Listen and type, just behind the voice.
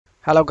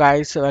Hello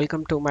guys,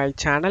 welcome to my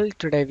channel.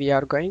 Today we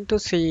are going to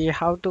see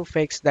how to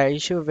fix the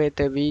issue with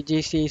the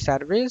VGC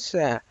service.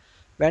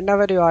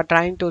 Whenever you are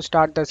trying to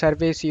start the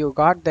service, you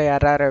got the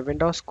error.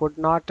 Windows could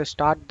not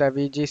start the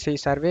VGC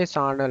service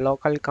on a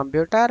local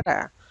computer.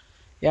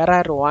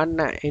 Error 1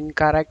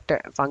 incorrect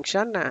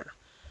function.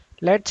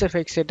 Let's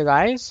fix it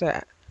guys.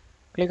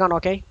 Click on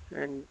OK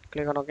and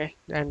click on OK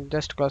and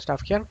just close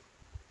stuff here.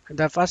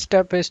 The first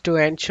step is to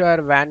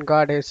ensure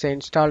Vanguard is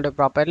installed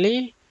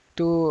properly.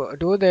 To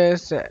do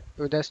this,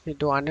 you just need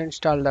to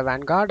uninstall the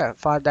Vanguard.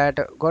 For that,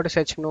 go to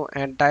search menu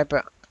and type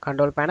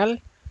control panel.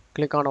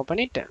 Click on open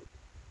it.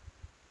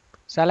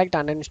 Select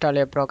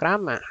uninstall a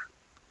program.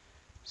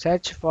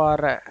 Search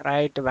for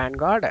write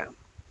Vanguard.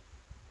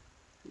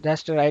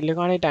 Just right click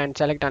on it and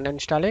select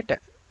uninstall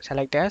it.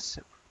 Select yes.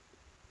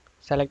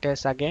 Select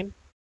yes again.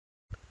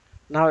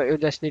 Now you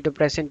just need to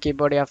press in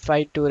keyboard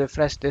F5 to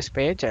refresh this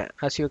page.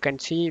 As you can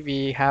see,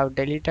 we have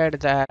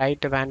deleted the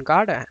write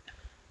Vanguard.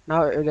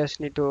 Now you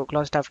just need to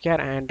close stuff here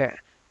and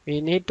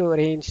we need to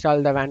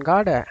reinstall the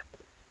Vanguard.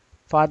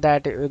 For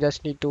that you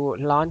just need to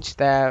launch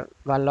the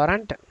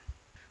Valorant.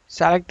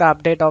 Select the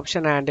update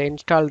option and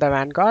install the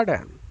Vanguard.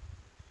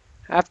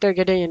 After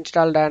getting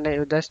installed and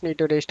you just need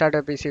to restart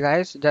your PC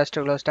guys. Just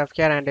to close stuff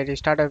here and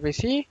restart your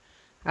PC.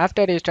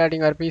 After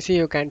restarting your PC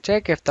you can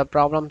check if the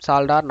problem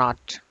solved or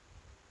not.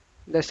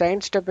 The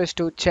second step is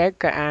to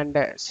check and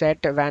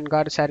set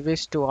Vanguard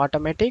service to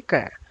automatic.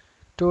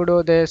 To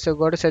do this,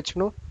 go to search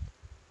menu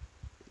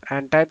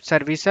and type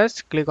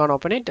services. Click on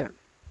open it.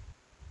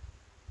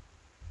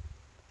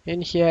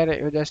 In here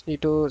you just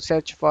need to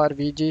search for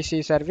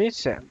VGC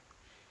service.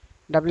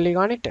 Double click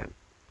on it.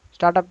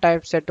 Startup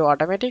type set to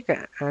automatic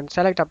and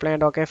select apply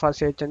and OK for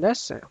save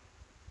changes.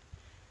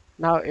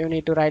 Now you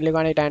need to right click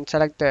on it and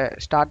select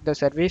start the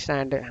service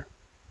and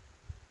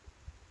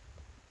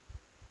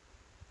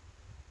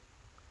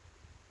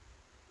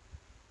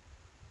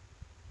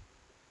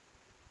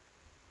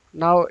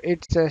now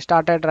it's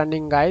started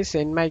running guys.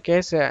 In my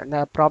case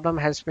the problem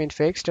has been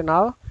fixed.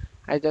 Now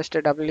I just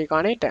double click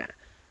on it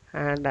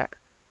and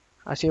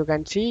as you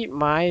can see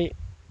my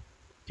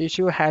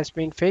issue has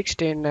been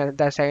fixed in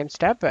the second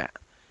step.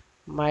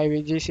 My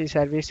VGC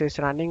service is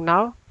running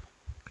now.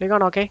 Click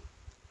on OK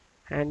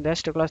and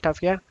just close stuff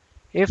here.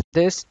 If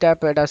this step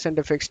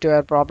doesn't fix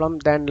your problem,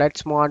 then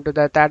let's move on to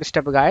the third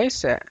step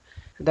guys.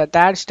 The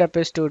third step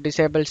is to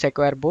disable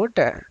secure boot.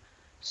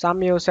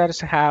 Some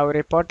users have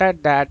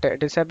reported that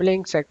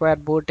disabling secure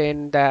boot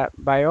in the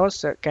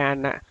BIOS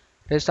can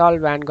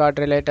resolve Vanguard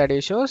related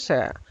issues.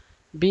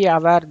 Be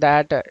aware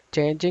that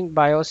changing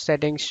BIOS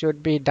settings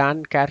should be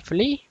done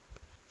carefully.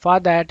 For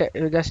that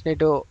you just need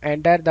to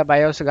enter the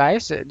BIOS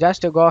guys.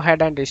 Just go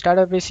ahead and restart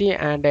your PC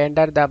and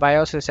enter the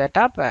BIOS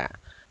setup.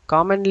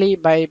 Commonly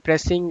by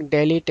pressing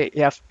delete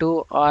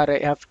F2 or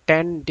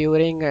F10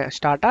 during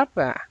startup.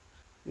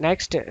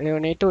 Next you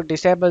need to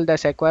disable the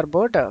secure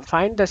boot.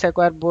 Find the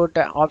secure boot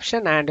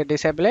option and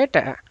disable it.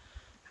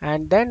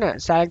 And then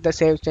select the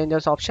save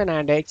changes option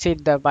and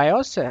exit the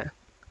BIOS.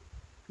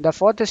 The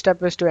fourth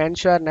step is to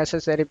ensure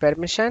necessary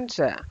permissions.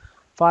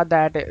 For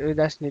that you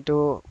just need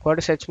to go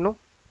to search menu.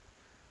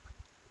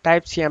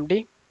 Type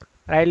cmd,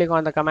 right click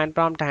on the command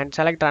prompt and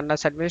select run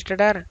as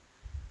administrator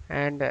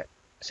and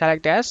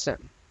select yes.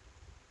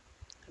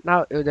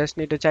 Now you just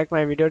need to check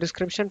my video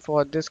description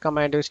for this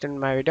command used in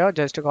my video.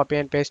 Just to copy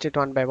and paste it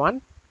one by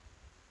one.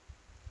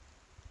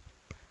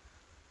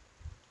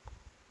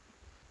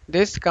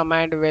 This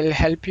command will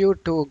help you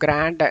to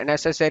grant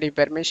necessary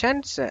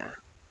permissions.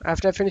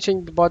 After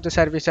finishing both the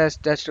services,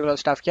 just close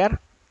stuff here.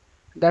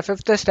 The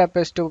fifth step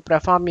is to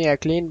perform a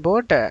clean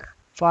boot.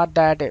 For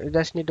that you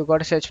just need to go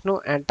to search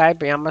menu and type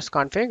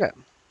msconfig.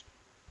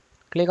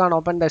 Click on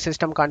open the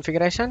system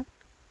configuration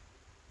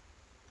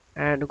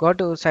and go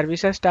to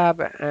services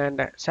tab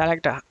and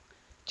select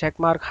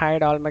checkmark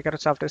hide all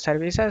Microsoft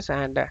services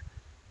and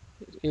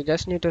you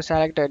just need to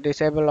select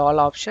disable all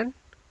option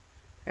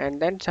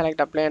and then select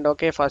apply and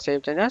OK for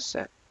save changes.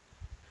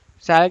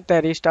 Select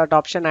the restart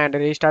option and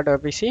restart your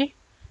PC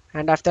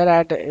and after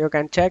that you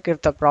can check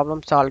if the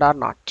problem solved or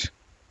not.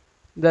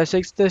 The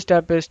sixth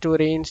step is to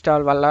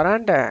reinstall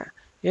Valorant.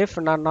 If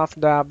none of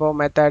the above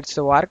methods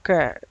work,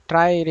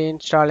 try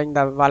reinstalling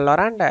the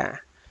Valorant.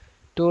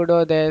 To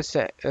do this,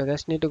 you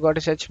just need to go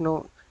to search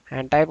menu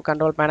and type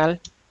control panel.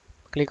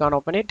 Click on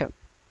open it.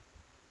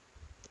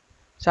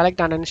 Select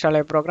uninstall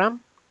a program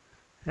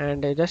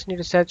and you just need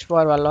to search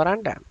for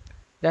Valorant.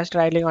 Just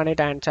right click on it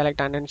and select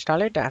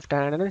uninstall it. After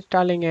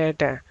uninstalling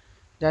it,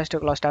 just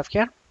close stuff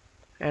here.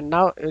 And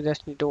now you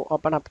just need to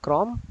open up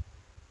Chrome.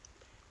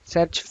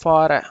 Search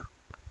for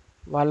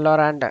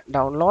Valorant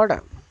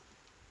download.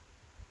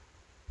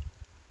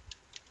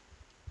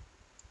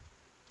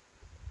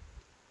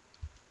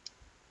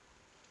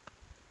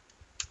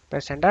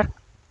 Press enter.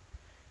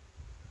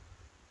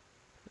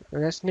 You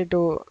just need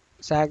to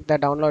select the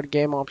download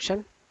game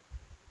option.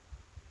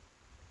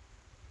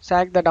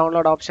 Select the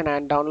download option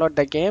and download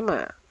the game.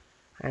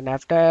 And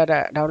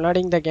after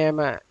downloading the game,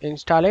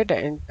 install it.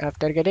 And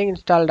after getting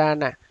installed,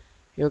 and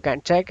you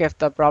can check if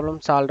the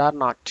problem solved or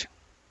not.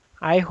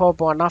 I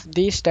hope one of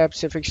these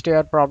steps fixed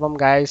your problem,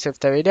 guys. If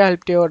the video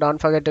helped you,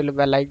 don't forget to leave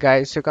a like,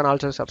 guys. You can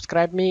also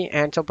subscribe me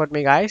and support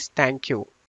me, guys. Thank you.